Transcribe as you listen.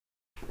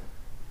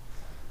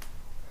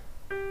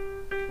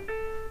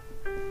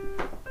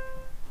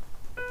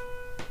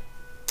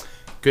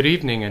Good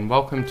evening and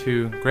welcome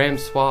to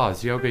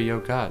Gramcois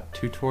Yoga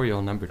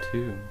tutorial number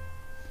 2.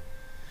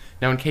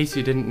 Now in case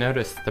you didn't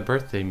notice the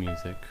birthday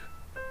music,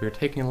 we are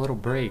taking a little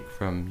break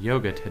from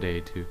yoga today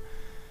to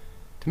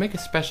make a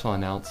special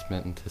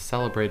announcement and to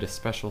celebrate a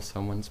special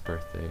someone's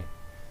birthday.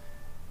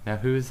 Now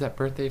who is that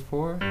birthday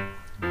for?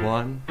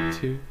 1,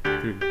 2,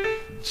 3.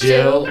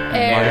 Jill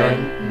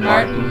Aaron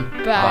Martin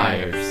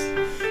Byers.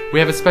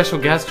 We have a special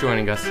guest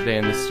joining us today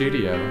in the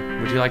studio.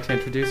 Would you like to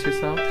introduce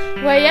yourself?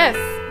 Why, yes.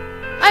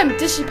 I'm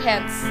Dishy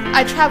Pants.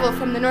 I travel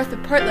from the north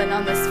of Portland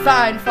on this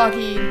fine,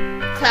 foggy,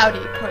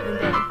 cloudy Portland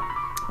day.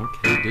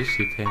 Okay,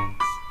 Dishy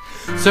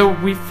Pants. So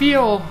we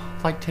feel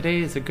like today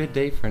is a good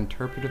day for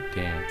interpretive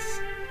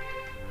dance.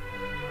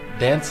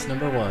 Dance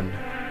number 1.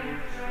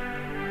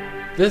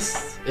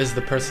 This is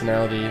the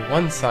personality,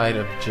 one side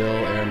of Jill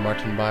Aaron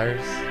Martin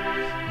Byers.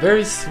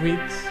 Very sweet.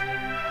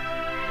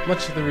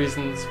 Much of the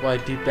reasons why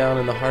deep down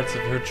in the hearts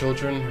of her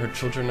children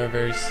are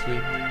very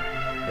sweet.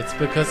 It's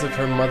because of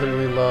her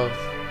motherly love.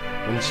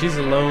 When she's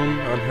alone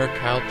on her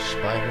couch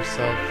by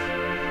herself,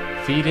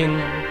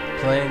 feeding,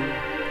 playing,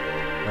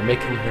 or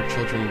making her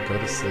children go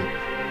to sleep.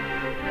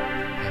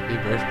 Happy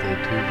birthday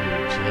to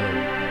you, Jill.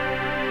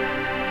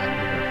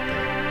 Happy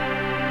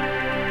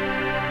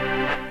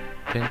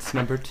birthday. Dance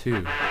number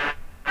 2.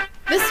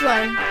 This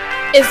one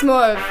is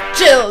more of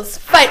Jill's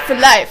fight for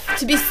life,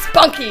 to be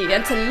spunky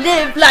and to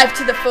live life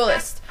to the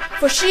fullest.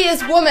 For she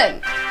is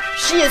woman,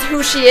 she is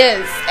who she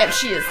is, and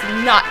she is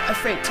not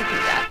afraid to be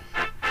that.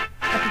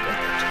 Happy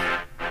birthday, Jill.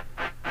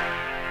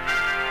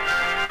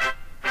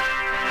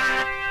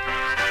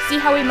 See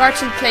how we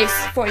march in place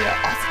for your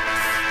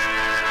awesomeness.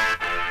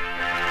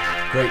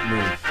 Great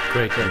move.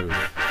 Great move.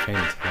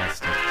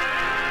 Fantastic.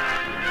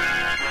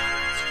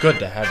 It's good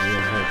to have you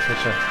in here,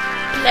 Trisha.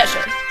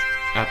 Pleasure.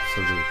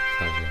 Absolute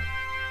pleasure.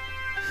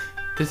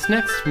 This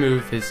next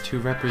move is to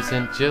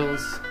represent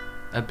Jill's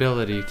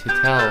ability to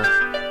tell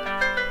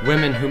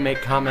women who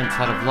make comments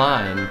out of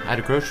line at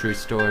a grocery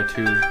store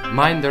to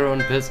mind their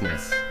own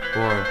business,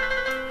 or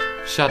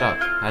shut up,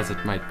 as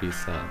it might be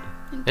said.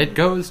 It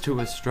goes to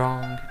a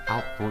strong,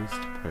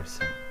 out-voiced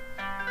person.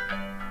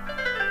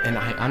 And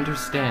I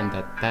understand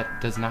that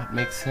that does not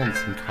make sense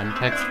in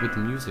context with the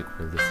music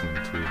we're listening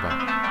to,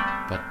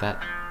 but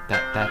that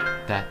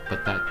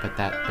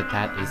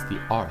is the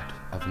art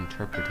of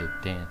interpretive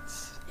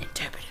dance.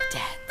 Interpretive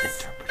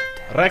dance.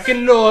 Rock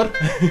and roll.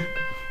 Happy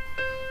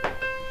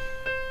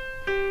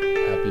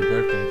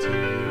birthday to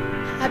you.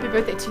 Happy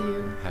birthday to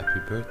you. Happy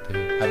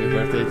birthday. Happy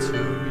birthday to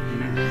you.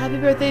 Happy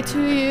birthday to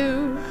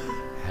you.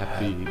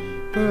 Happy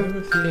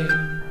birthday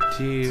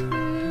to you,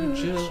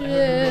 Jill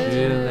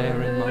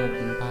Aaron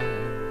Martin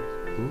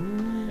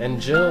Byers. And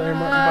Jill Aaron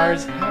Martin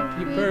Byers,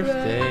 happy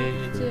birthday.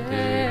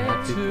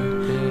 Happy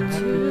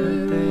birthday.